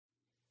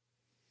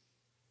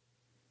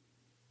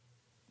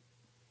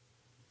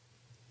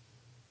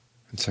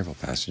several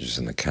passages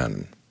in the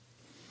canon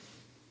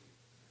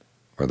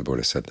where the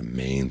Buddha said the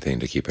main thing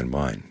to keep in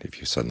mind if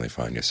you suddenly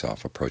find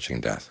yourself approaching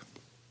death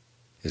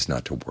is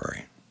not to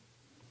worry.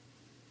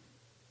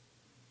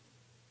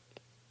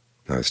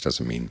 Now, this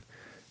doesn't mean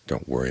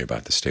don't worry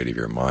about the state of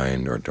your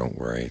mind, or don't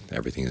worry,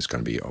 everything is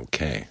going to be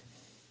okay.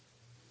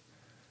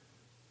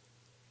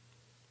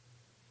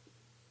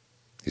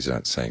 He's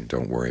not saying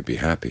don't worry, be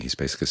happy. He's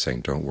basically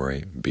saying don't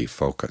worry, be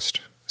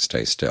focused,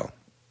 stay still.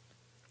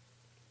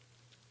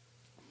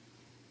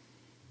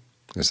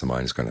 Because the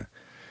mind is going to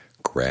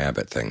grab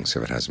at things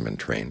if it hasn't been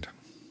trained.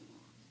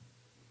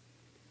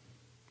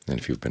 And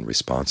if you've been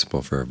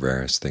responsible for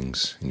various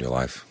things in your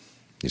life,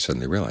 you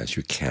suddenly realize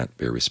you can't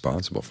be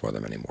responsible for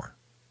them anymore.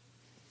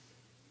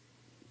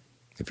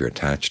 If you're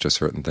attached to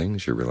certain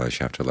things, you realize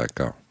you have to let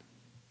go.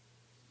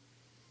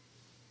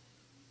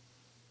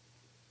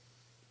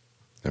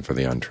 And for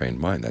the untrained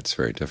mind, that's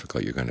very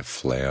difficult. You're going to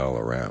flail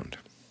around,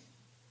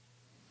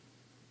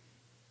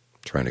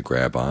 trying to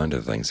grab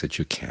onto things that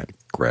you can't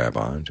grab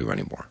onto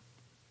anymore,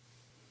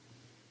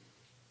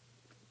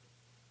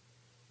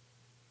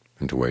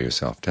 and to weigh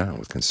yourself down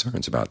with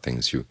concerns about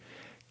things you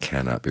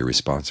cannot be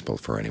responsible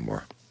for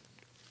anymore,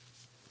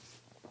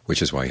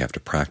 which is why you have to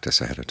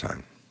practice ahead of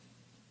time.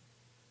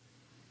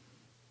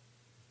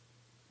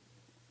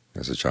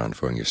 As Ajahn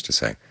Fuang used to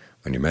say,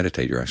 when you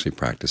meditate, you're actually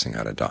practicing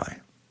how to die.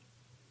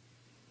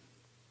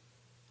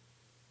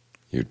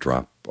 You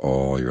drop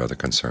all your other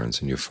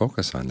concerns and you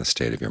focus on the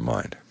state of your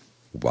mind.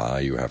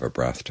 While you have a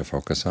breath to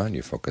focus on,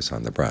 you focus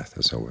on the breath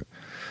as a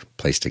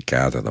place to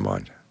gather the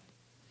mind.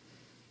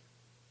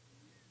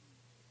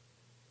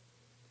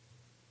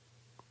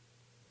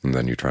 And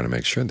then you try to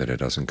make sure that it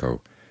doesn't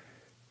go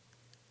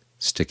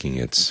sticking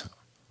its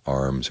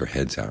arms or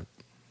heads out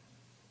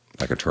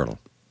like a turtle.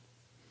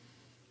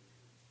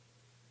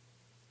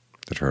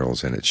 The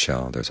turtle's in its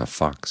shell. There's a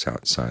fox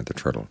outside the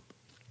turtle.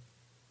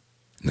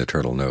 And the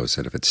turtle knows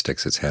that if it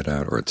sticks its head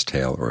out or its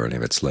tail or any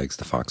of its legs,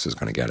 the fox is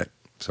going to get it.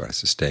 So it has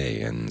to stay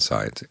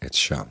inside its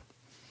shell.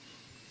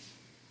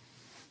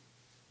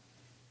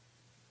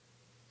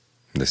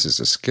 This is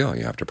a skill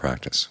you have to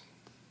practice,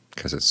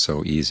 because it's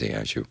so easy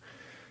as you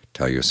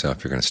tell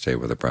yourself you're going to stay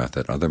with the breath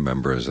that other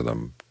members of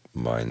the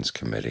mind's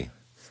committee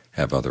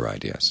have other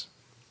ideas.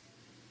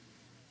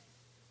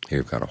 Here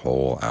you've got a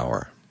whole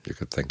hour. You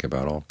could think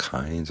about all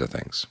kinds of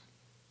things.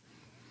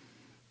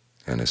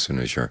 And as soon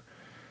as your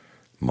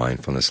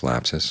mindfulness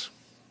lapses,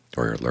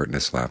 or your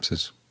alertness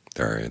lapses,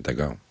 there they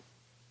go.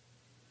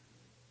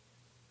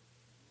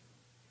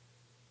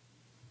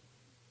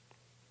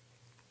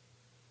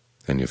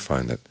 And you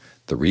find that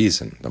the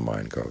reason the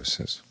mind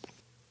goes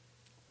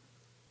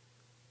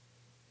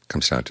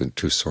comes down to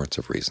two sorts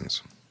of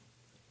reasons.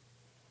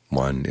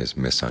 One is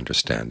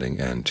misunderstanding,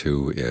 and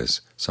two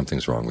is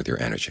something's wrong with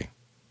your energy.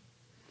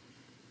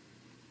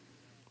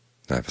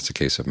 Now, if it's a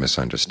case of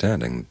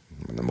misunderstanding,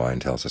 when the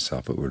mind tells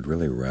itself it would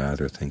really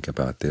rather think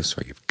about this,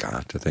 or you've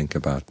got to think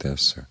about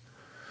this, or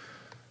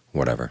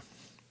whatever,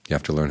 you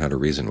have to learn how to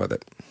reason with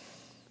it,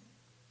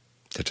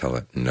 to tell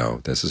it, no,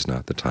 this is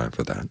not the time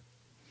for that.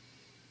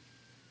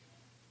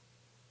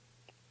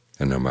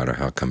 And no matter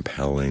how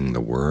compelling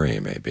the worry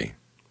may be,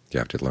 you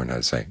have to learn how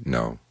to say,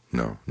 no,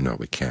 no, no,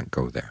 we can't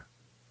go there.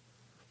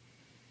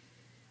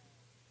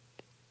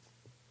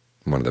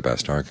 One of the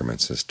best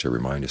arguments is to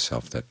remind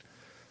yourself that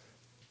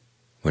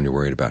when you're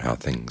worried about how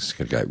things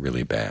could get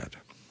really bad,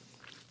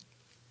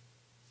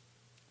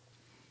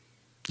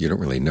 you don't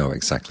really know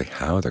exactly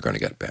how they're going to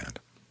get bad,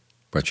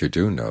 but you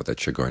do know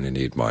that you're going to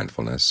need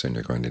mindfulness, and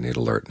you're going to need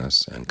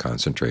alertness and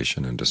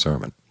concentration and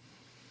discernment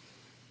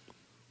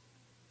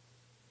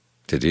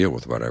to deal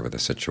with whatever the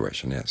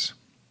situation is.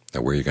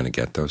 Now, where you're going to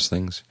get those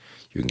things,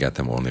 you can get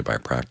them only by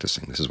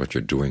practicing. This is what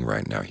you're doing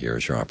right now. Here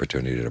is your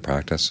opportunity to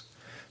practice.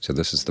 So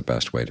this is the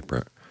best way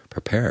to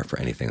prepare for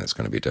anything that's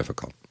going to be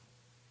difficult.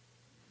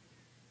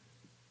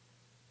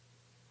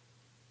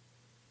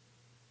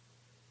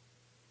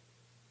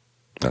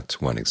 That's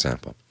one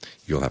example.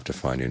 You'll have to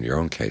find in your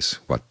own case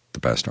what the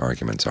best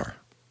arguments are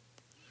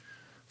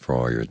for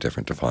all your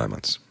different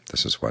defilements.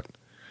 This is what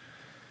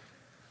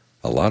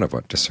a lot of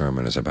what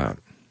discernment is about.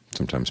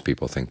 Sometimes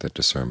people think that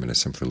discernment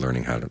is simply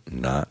learning how to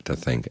not to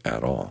think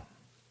at all.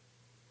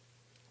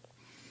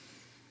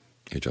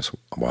 You just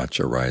watch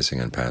arising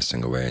and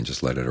passing away and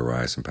just let it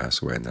arise and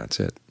pass away, and that's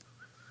it.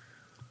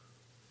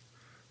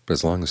 But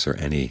as long as there are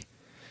any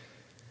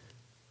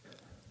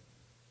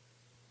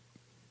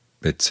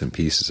bits and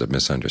pieces of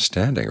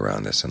misunderstanding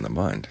around this in the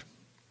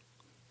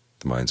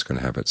mind's going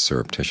to have its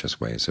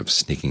surreptitious ways of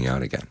sneaking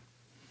out again.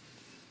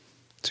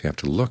 So you have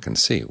to look and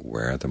see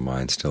where the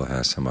mind still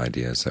has some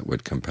ideas that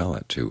would compel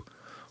it to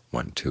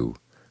want to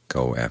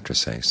go after,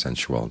 say,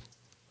 sensual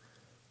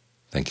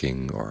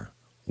thinking, or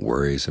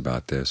worries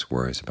about this,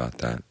 worries about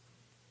that,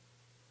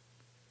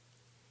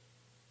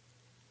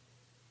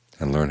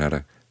 and learn how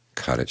to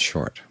cut it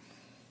short.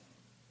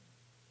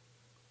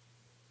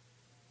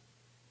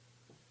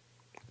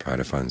 Try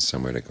to find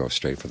some way to go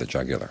straight for the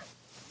jugular.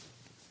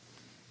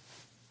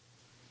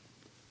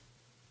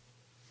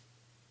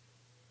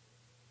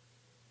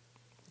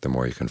 the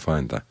more you can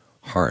find the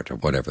heart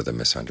of whatever the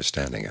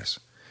misunderstanding is.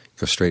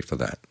 Go straight for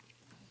that,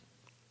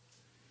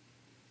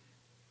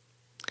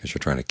 because you're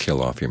trying to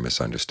kill off your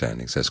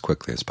misunderstandings as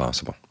quickly as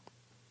possible,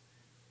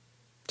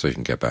 so you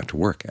can get back to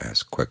work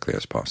as quickly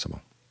as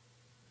possible.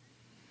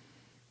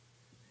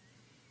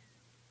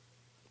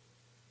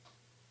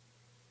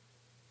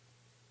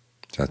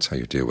 So that's how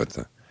you deal with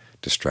the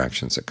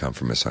distractions that come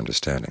from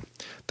misunderstanding.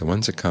 The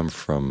ones that come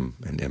from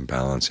an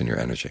imbalance in your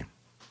energy,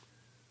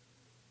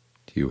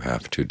 you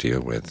have to deal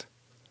with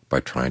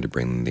by trying to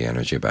bring the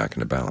energy back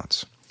into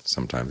balance.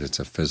 Sometimes it's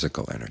a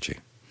physical energy.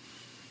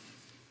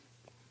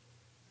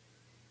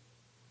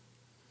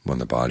 When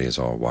the body is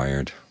all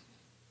wired,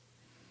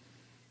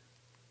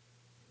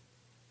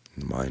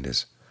 the mind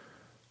is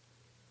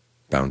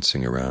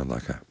bouncing around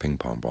like a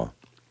ping-pong ball,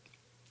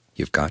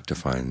 you've got to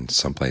find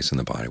some place in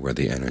the body where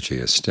the energy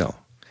is still.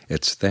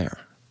 It's there.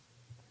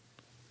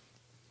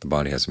 The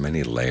body has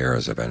many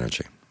layers of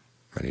energy,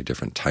 many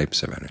different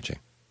types of energy.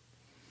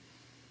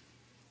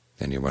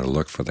 And you want to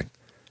look for the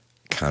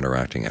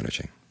counteracting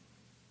energy.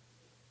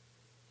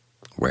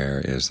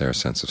 Where is there a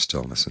sense of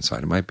stillness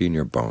inside? It might be in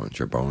your bones.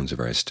 Your bones are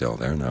very still.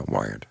 They're not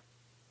wired.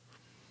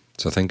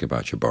 So think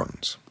about your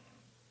bones,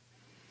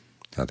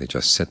 how they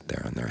just sit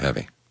there and they're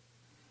heavy.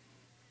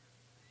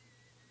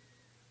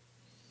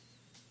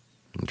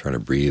 And try to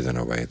breathe in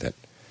a way that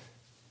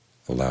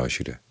allows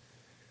you to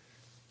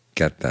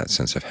get that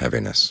sense of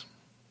heaviness,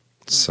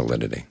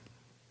 solidity,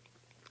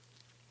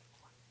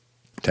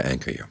 to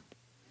anchor you.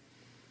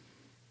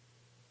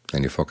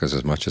 And you focus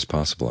as much as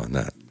possible on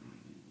that.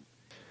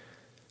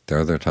 There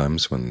are other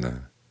times when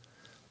the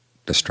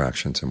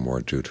distractions are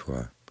more due to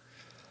a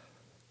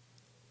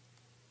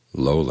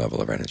low level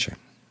of energy.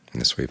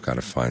 And this way you've got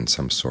to find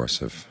some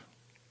source of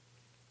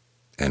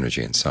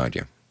energy inside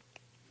you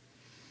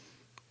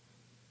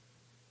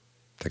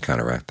to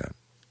counteract that.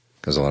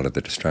 Because a lot of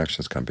the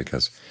distractions come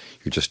because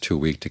you're just too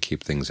weak to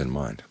keep things in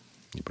mind.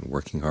 You've been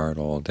working hard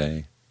all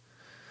day.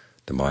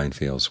 The mind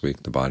feels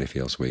weak, the body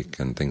feels weak,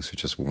 and things are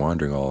just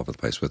wandering all over the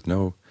place with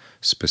no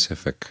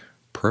specific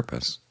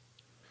purpose.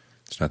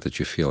 It's not that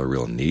you feel a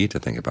real need to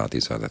think about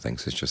these other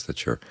things. It's just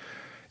that your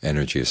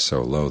energy is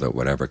so low that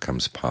whatever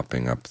comes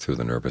popping up through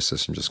the nervous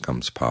system just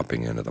comes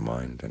popping into the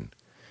mind, and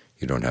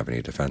you don't have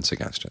any defense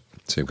against it.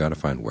 So you've got to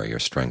find where your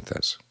strength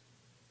is.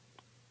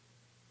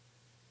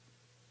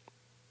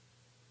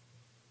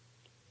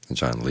 And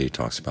John Lee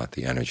talks about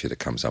the energy that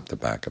comes up the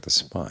back of the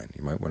spine.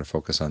 You might want to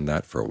focus on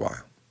that for a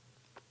while.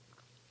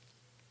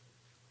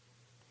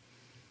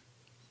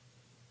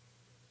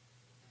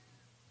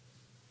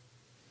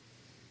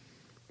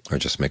 Or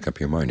just make up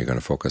your mind. You're going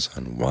to focus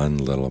on one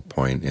little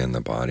point in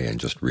the body and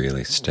just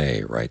really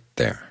stay right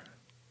there.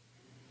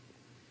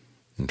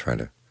 And try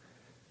to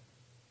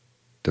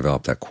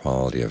develop that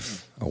quality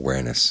of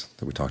awareness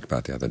that we talked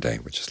about the other day,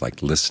 which is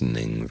like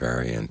listening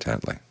very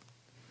intently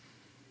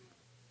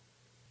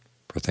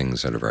for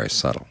things that are very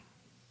subtle.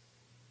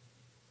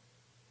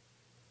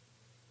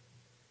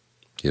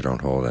 You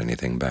don't hold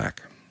anything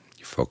back.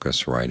 You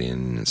focus right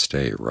in and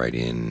stay right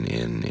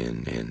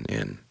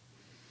in.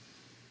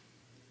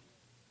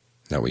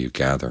 That way you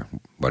gather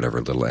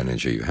whatever little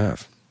energy you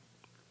have.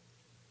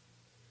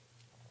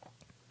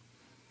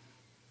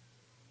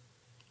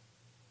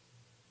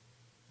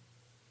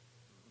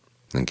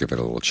 And give it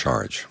a little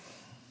charge.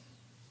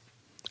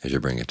 As you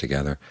bring it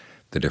together,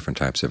 the different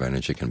types of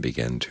energy can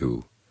begin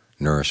to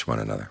nourish one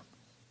another.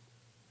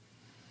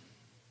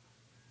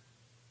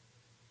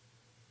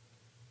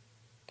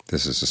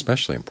 This is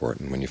especially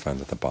important when you find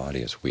that the body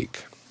is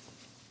weak.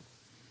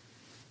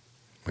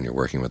 When you're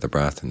working with the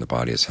breath and the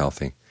body is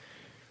healthy,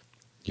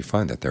 you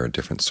find that there are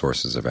different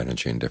sources of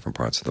energy in different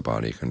parts of the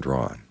body you can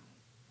draw on.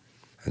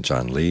 And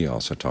John Lee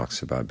also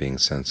talks about being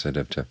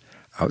sensitive to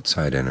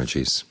outside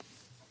energies.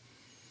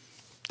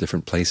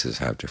 Different places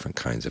have different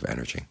kinds of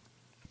energy.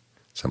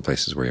 Some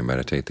places where you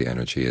meditate, the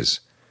energy is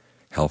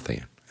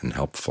healthy and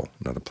helpful.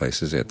 In other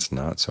places, it's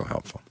not so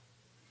helpful.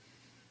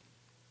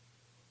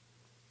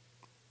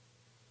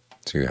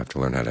 So you have to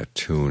learn how to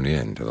tune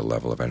in to the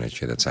level of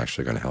energy that's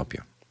actually going to help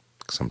you.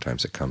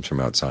 Sometimes it comes from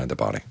outside the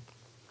body.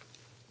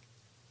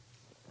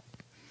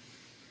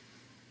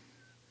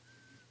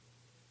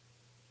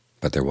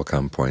 But there will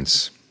come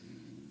points,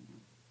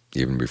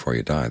 even before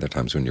you die, there are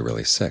times when you're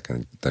really sick,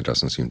 and there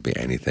doesn't seem to be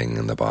anything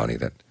in the body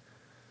that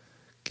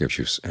gives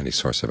you any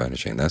source of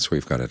energy, and that's where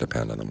you've got to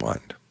depend on the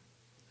mind.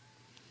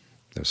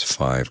 There's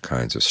 5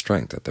 kinds of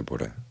strength that the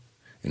Buddha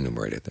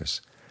enumerated.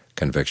 There's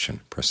conviction,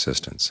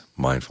 persistence,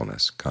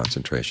 mindfulness,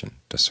 concentration,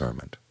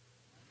 discernment.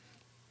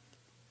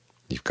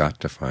 You've got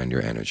to find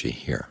your energy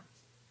here.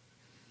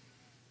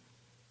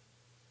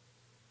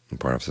 And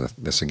part of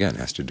this, again,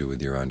 has to do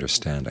with your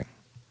understanding.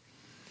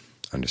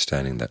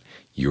 Understanding that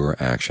your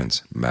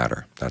actions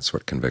matter. That's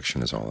what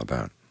conviction is all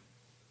about.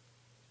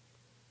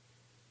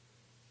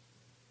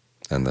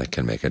 And they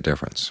can make a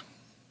difference.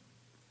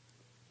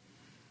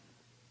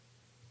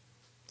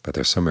 But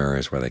there's some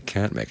areas where they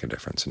can't make a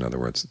difference. In other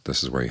words,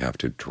 this is where you have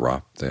to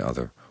drop the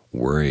other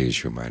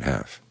worries you might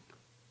have.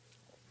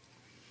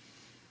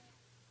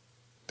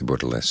 The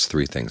Buddha lists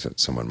three things that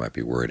someone might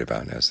be worried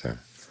about as they're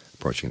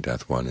approaching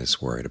death. One is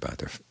worried about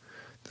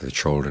their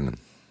children and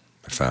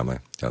their family.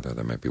 The other,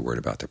 they might be worried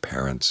about their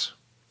parents.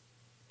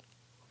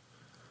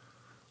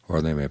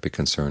 Or they might be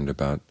concerned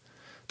about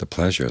the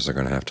pleasures they're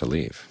going to have to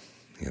leave.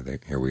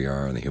 Here we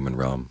are in the human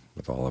realm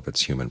with all of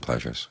its human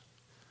pleasures.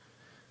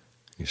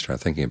 You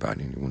start thinking about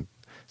it, and you won't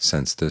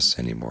sense this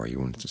anymore. You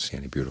won't see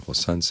any beautiful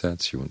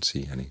sunsets. You won't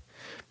see any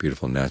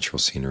beautiful natural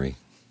scenery,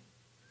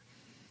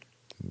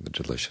 the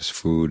delicious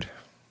food,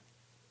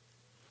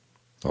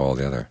 all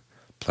the other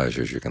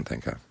pleasures you can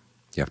think of.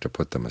 You have to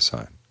put them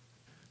aside.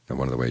 And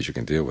one of the ways you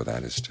can deal with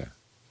that is to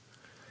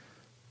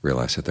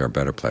realize that there are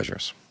better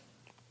pleasures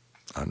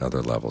on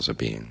other levels of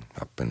being,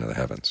 up into the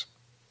heavens.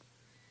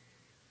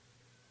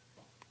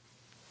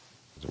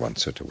 There's one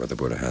sutta where the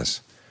Buddha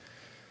has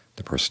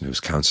the person who's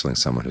counseling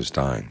someone who's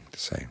dying to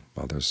say,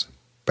 well, there's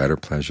better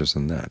pleasures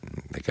than that.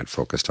 And they get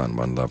focused on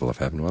one level of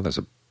heaven. Well, there's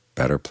a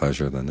better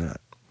pleasure than that.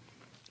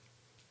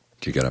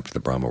 You get up to the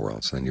Brahma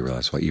worlds, and then you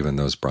realize, well, even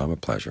those Brahma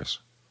pleasures,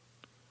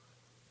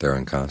 they're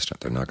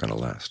inconstant. They're not going to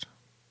last.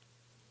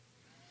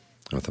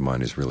 And if the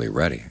mind is really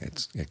ready,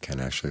 it can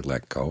actually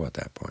let go at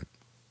that point.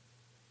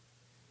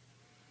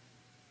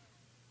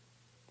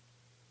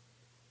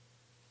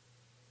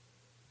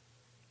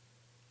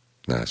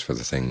 Now, as for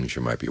the things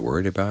you might be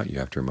worried about, you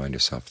have to remind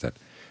yourself that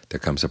there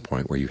comes a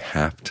point where you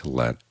have to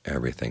let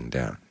everything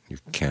down. You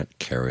can't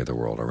carry the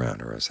world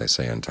around, or as they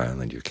say in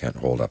Thailand, you can't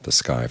hold up the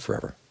sky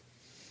forever.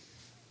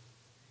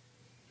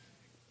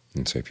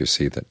 And so if you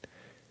see that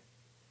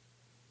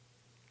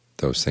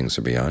those things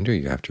are beyond you,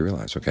 you have to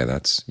realize, okay,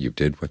 you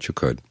did what you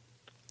could.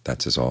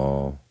 That's as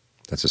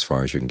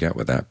far as you can get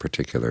with that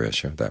particular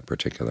issue, that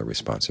particular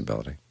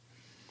responsibility.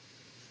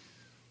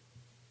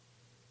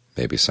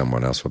 Maybe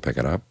someone else will pick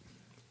it up.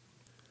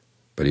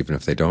 But even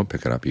if they don't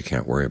pick it up, you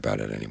can't worry about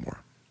it anymore.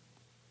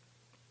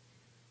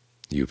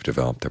 You've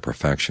developed the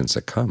perfections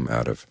that come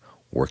out of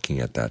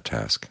working at that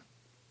task.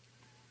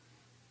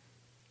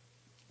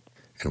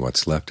 And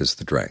what's left is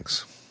the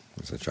dregs.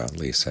 As John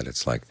Lee said,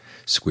 it's like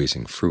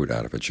squeezing fruit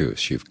out of a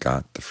juice. You've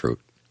got the fruit,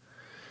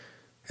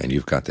 and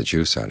you've got the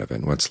juice out of it.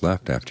 And what's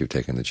left after you've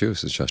taken the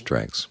juice is just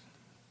dregs.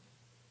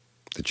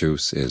 The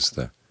juice is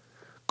the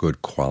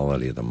good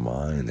quality of the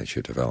mind that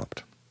you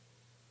developed.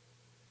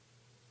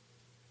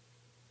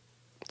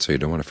 So you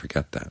don't want to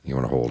forget that. You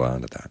want to hold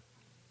on to that.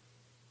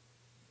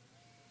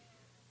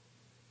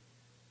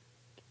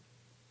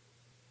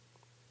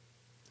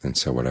 And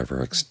so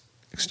whatever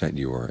extent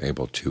you are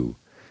able to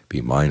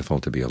be mindful,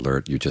 to be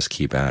alert, you just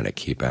keep at it,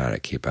 keep at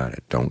it, keep at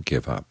it. Don't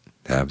give up.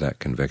 Have that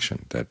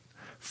conviction that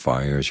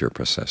fires your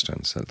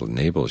persistence, that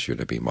enables you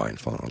to be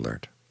mindful and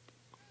alert.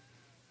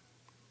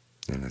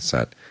 And it's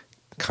that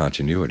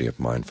continuity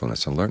of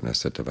mindfulness and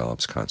alertness that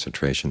develops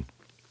concentration.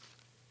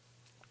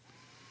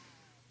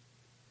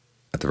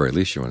 At the very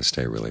least, you want to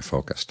stay really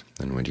focused.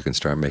 And when you can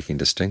start making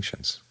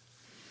distinctions,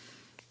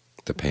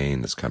 the pain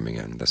that's coming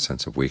in, the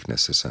sense of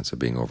weakness, the sense of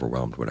being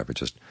overwhelmed, whatever,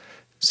 just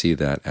see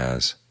that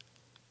as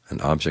an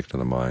object of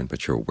the mind,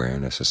 but your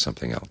awareness is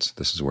something else.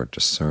 This is where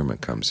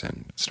discernment comes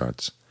in. It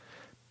starts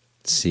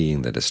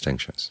seeing the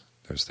distinctions.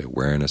 There's the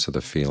awareness of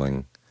the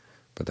feeling,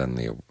 but then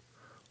the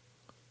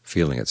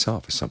feeling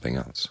itself is something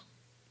else.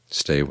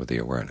 Stay with the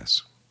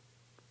awareness.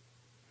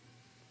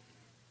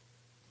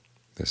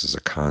 This is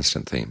a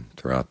constant theme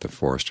throughout the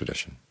forest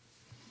tradition.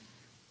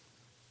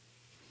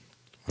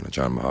 When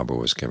Ajahn Mahabua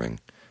was giving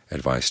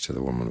advice to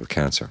the woman with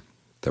cancer,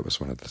 that was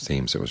one of the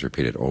themes that was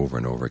repeated over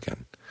and over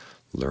again.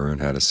 Learn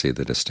how to see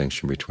the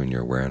distinction between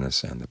your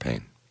awareness and the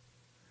pain.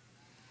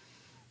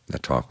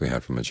 That talk we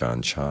had from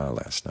Ajahn Chah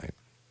last night.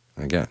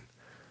 Again,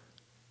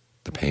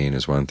 the pain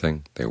is one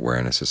thing, the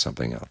awareness is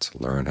something else.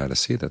 Learn how to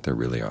see that they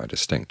really are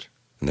distinct.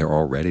 And they're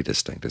already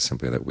distinct. It's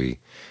simply that we,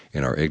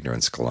 in our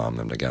ignorance, glom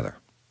them together.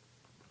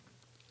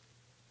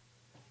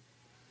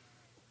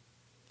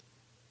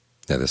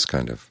 Now, this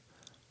kind of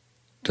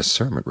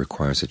discernment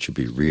requires that you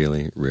be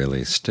really,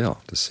 really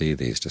still to see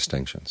these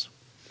distinctions.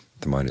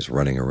 The mind is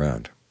running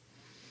around.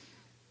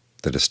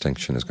 The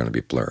distinction is going to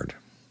be blurred.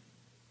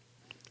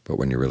 But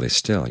when you're really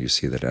still, you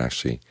see that it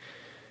actually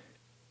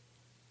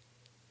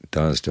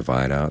does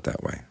divide out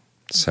that way,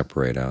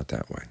 separate out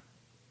that way.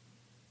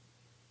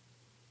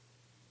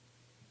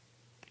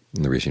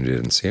 And the reason you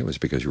didn't see it was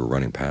because you were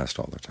running past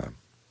all the time.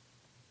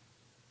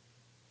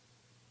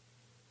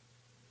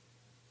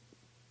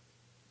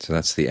 So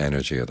that's the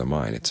energy of the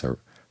mind. It's a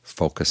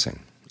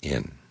focusing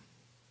in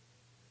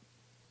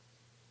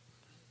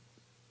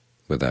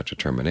with that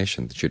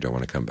determination that you don't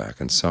want to come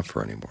back and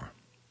suffer anymore.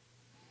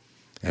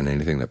 And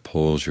anything that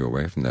pulls you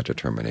away from that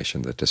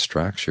determination, that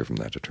distracts you from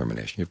that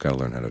determination, you've got to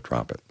learn how to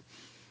drop it.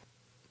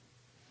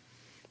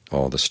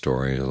 All the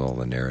stories, all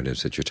the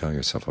narratives that you tell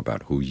yourself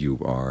about who you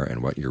are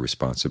and what your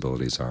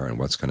responsibilities are and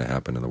what's going to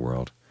happen in the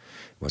world,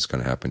 what's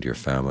going to happen to your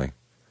family,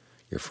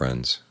 your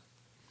friends,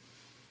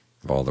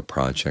 all the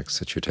projects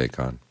that you take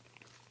on.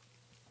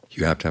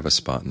 You have to have a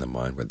spot in the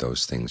mind where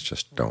those things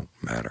just don't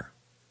matter.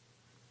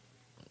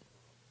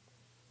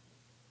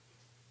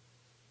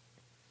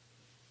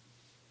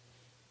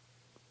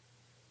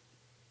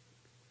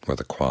 Well,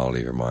 the quality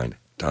of your mind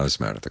does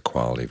matter. The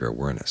quality of your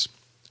awareness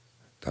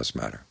does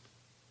matter.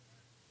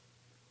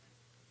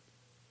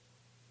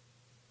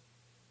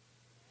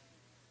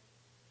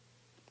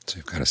 So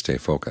you've got to stay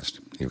focused.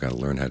 You've got to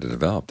learn how to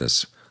develop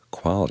this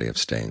quality of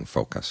staying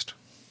focused.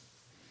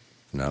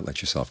 Not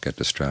let yourself get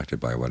distracted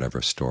by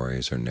whatever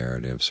stories or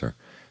narratives or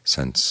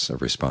sense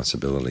of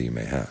responsibility you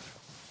may have,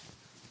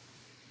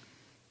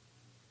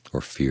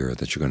 or fear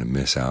that you're going to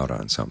miss out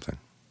on something.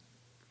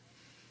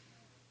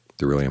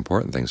 The really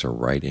important things are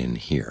right in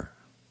here.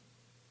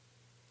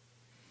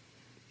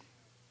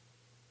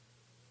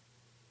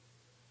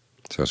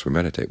 So as we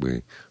meditate,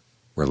 we're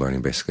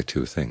learning basically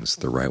two things: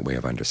 the right way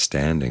of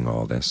understanding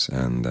all this,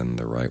 and then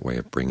the right way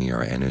of bringing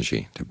our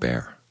energy to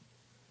bear.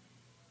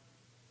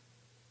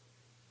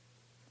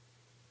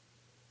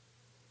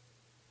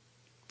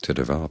 To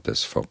develop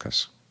this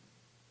focus.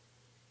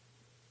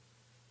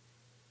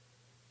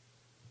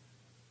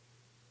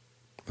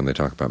 When they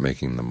talk about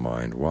making the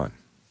mind one,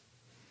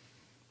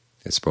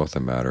 it's both a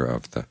matter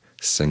of the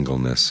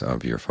singleness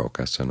of your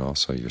focus and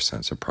also your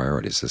sense of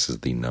priorities. This is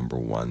the number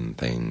one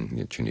thing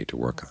that you need to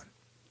work on,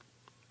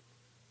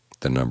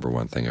 the number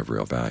one thing of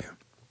real value.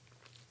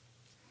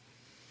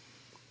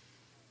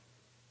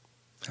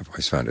 I've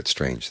always found it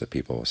strange that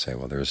people will say,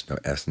 well, there is no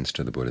essence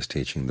to the Buddha's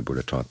teaching. The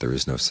Buddha taught there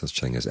is no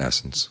such thing as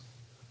essence.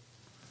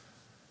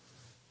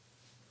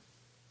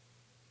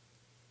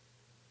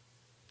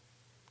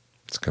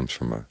 This comes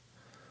from a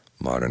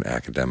modern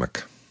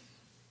academic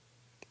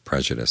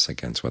prejudice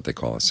against what they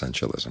call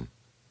essentialism. And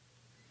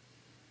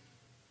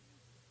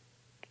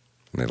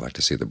they like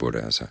to see the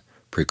Buddha as a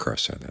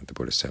precursor. That the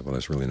Buddha said, well,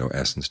 there's really no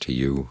essence to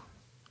you,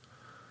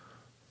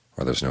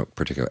 or there's no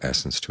particular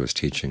essence to his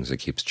teachings. It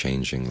keeps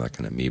changing like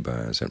an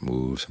amoeba as it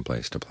moves from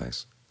place to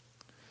place.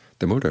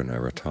 The Buddha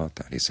never taught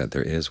that. He said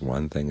there is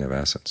one thing of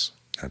essence.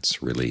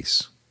 That's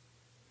release,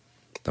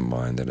 the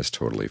mind that is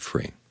totally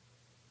free.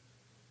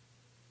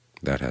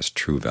 That has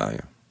true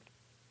value,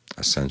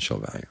 essential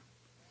value.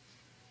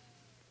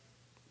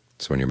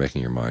 So when you're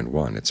making your mind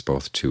one, it's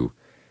both to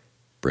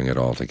bring it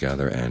all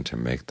together and to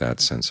make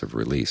that sense of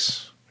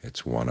release.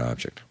 It's one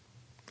object.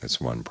 It's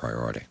one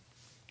priority.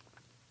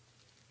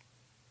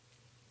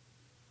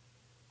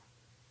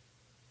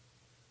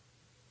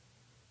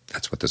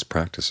 That's what this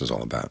practice is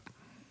all about.